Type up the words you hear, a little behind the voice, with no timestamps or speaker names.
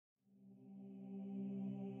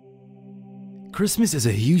Christmas is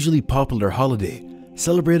a hugely popular holiday,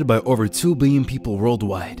 celebrated by over 2 billion people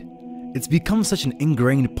worldwide. It's become such an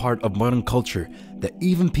ingrained part of modern culture that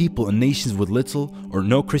even people in nations with little or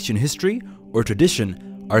no Christian history or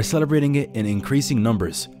tradition are celebrating it in increasing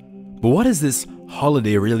numbers. But what is this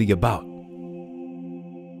holiday really about?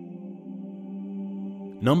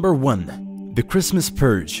 Number 1. The Christmas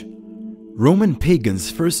Purge. Roman pagans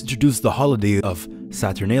first introduced the holiday of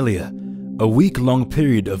Saturnalia, a week-long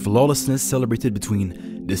period of lawlessness celebrated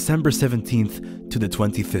between December 17th to the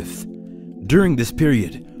 25th. During this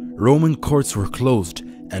period, Roman courts were closed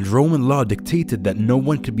and Roman law dictated that no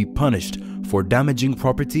one could be punished for damaging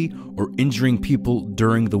property or injuring people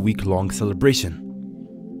during the week-long celebration.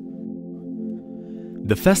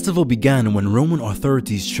 The festival began when Roman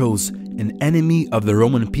authorities chose an enemy of the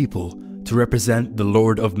Roman people to represent the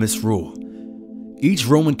Lord of Misrule. Each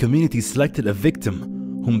Roman community selected a victim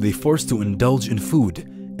whom they forced to indulge in food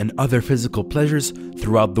and other physical pleasures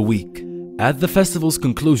throughout the week. At the festival's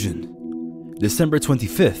conclusion, December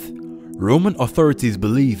 25th, Roman authorities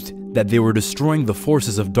believed that they were destroying the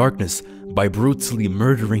forces of darkness by brutally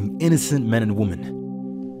murdering innocent men and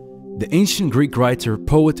women. The ancient Greek writer,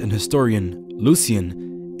 poet, and historian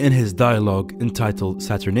Lucian, in his dialogue entitled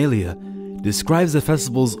Saturnalia, describes the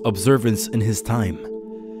festival's observance in his time.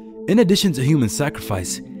 In addition to human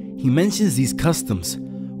sacrifice, he mentions these customs: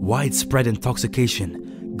 widespread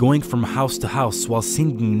intoxication, going from house to house while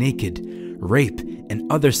singing naked, rape,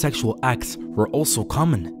 and other sexual acts were also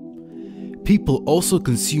common. People also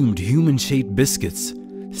consumed human-shaped biscuits,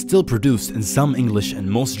 still produced in some English and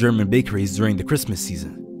most German bakeries during the Christmas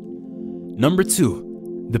season. Number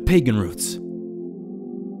 2. The pagan roots.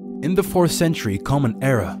 In the 4th century Common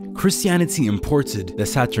Era, Christianity imported the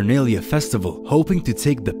Saturnalia festival, hoping to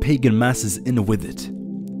take the pagan masses in with it.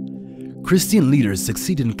 Christian leaders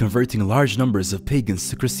succeeded in converting large numbers of pagans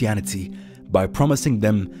to Christianity by promising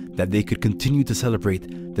them that they could continue to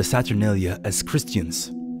celebrate the Saturnalia as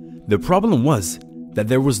Christians. The problem was that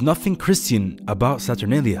there was nothing Christian about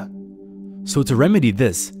Saturnalia. So to remedy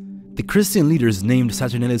this, the Christian leaders named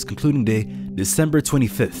Saturnalia's concluding day December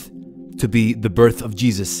 25th to be the birth of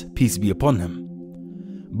Jesus, peace be upon him.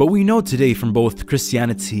 But we know today from both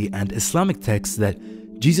Christianity and Islamic texts that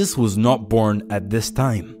Jesus was not born at this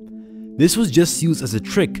time. This was just used as a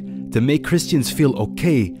trick to make Christians feel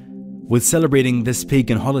okay with celebrating this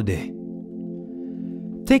pagan holiday.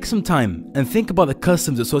 Take some time and think about the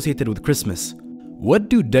customs associated with Christmas. What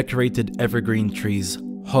do decorated evergreen trees,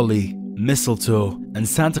 holly, mistletoe, and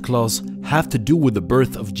Santa Claus have to do with the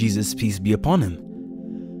birth of Jesus, peace be upon him?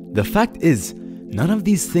 The fact is, none of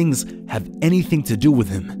these things have anything to do with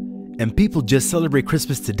him, and people just celebrate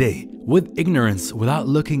Christmas today with ignorance without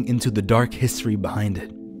looking into the dark history behind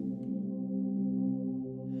it.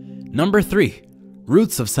 Number 3.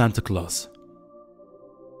 Roots of Santa Claus.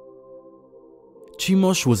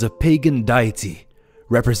 Chemosh was a pagan deity,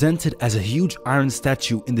 represented as a huge iron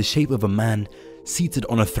statue in the shape of a man seated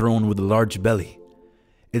on a throne with a large belly.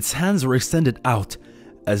 Its hands were extended out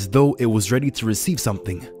as though it was ready to receive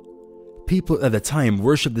something. People at the time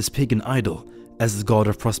worshipped this pagan idol as the god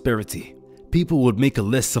of prosperity. People would make a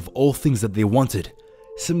list of all things that they wanted,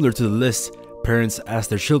 similar to the list parents ask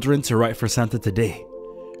their children to write for Santa today.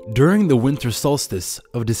 During the winter solstice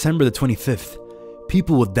of December the 25th,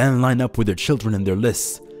 people would then line up with their children in their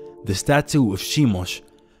lists. The statue of Chemosh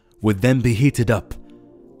would then be heated up.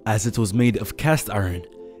 As it was made of cast iron,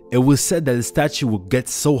 it was said that the statue would get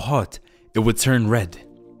so hot it would turn red.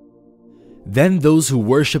 Then those who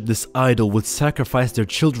worshipped this idol would sacrifice their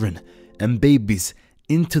children and babies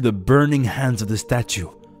into the burning hands of the statue,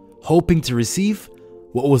 hoping to receive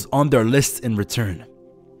what was on their lists in return.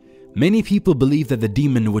 Many people believe that the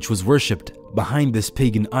demon which was worshipped behind this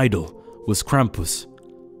pagan idol was Krampus,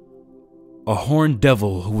 a horned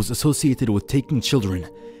devil who was associated with taking children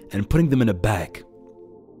and putting them in a bag.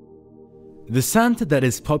 The Santa that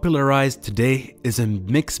is popularized today is a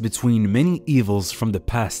mix between many evils from the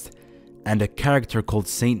past and a character called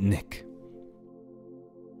Saint Nick.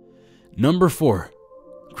 Number 4.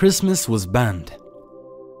 Christmas was banned.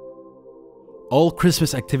 All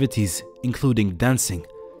Christmas activities, including dancing,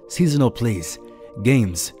 seasonal plays,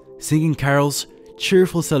 games, singing carols,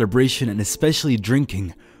 cheerful celebration, and especially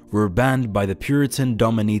drinking, were banned by the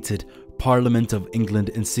Puritan-dominated Parliament of England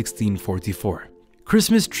in 1644.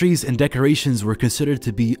 Christmas trees and decorations were considered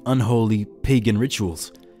to be unholy pagan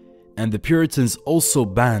rituals, and the Puritans also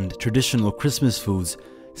banned traditional Christmas foods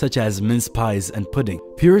such as mince pies and pudding.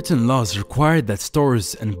 Puritan laws required that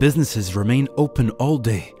stores and businesses remain open all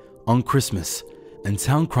day on Christmas, and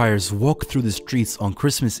town criers walked through the streets on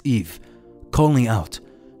Christmas Eve, calling out,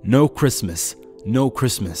 "No Christmas, no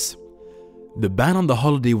Christmas." The ban on the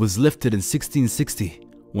holiday was lifted in 1660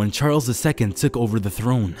 when Charles II took over the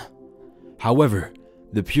throne. However,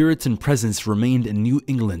 the Puritan presence remained in New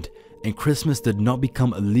England and Christmas did not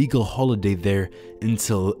become a legal holiday there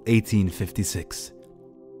until 1856.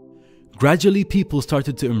 Gradually, people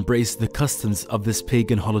started to embrace the customs of this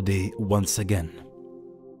pagan holiday once again.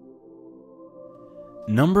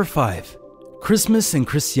 Number 5. Christmas and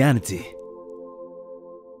Christianity.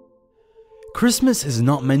 Christmas is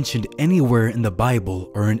not mentioned anywhere in the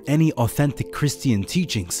Bible or in any authentic Christian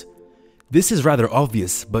teachings. This is rather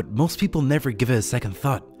obvious, but most people never give it a second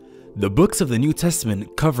thought. The books of the New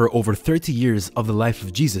Testament cover over 30 years of the life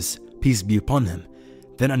of Jesus, peace be upon him,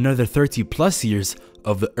 then another 30 plus years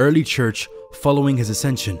of the early church following his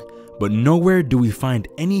ascension, but nowhere do we find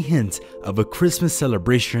any hint of a Christmas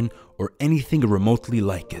celebration or anything remotely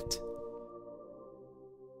like it.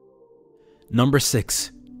 Number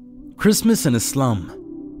 6. Christmas and Islam.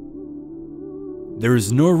 There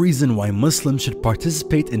is no reason why Muslims should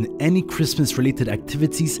participate in any Christmas-related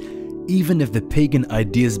activities, even if the pagan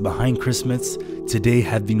ideas behind Christmas today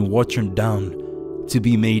have been watered down to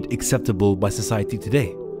be made acceptable by society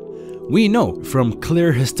today. We know from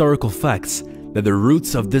clear historical facts that the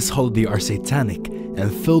roots of this holiday are satanic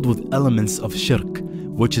and filled with elements of shirk,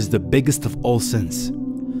 which is the biggest of all sins.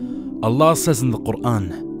 Allah says in the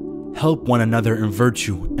Quran, "Help one another in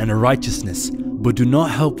virtue and righteousness, but do not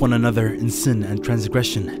help one another in sin and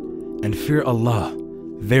transgression, and fear Allah.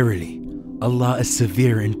 Verily, Allah is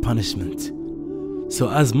severe in punishment." So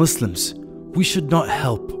as Muslims, we should not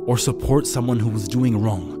help or support someone who is doing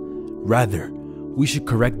wrong. Rather, we should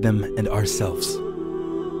correct them and ourselves.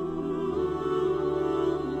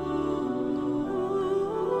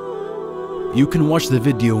 You can watch the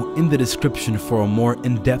video in the description for a more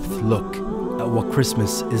in-depth look at what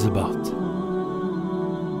Christmas is about.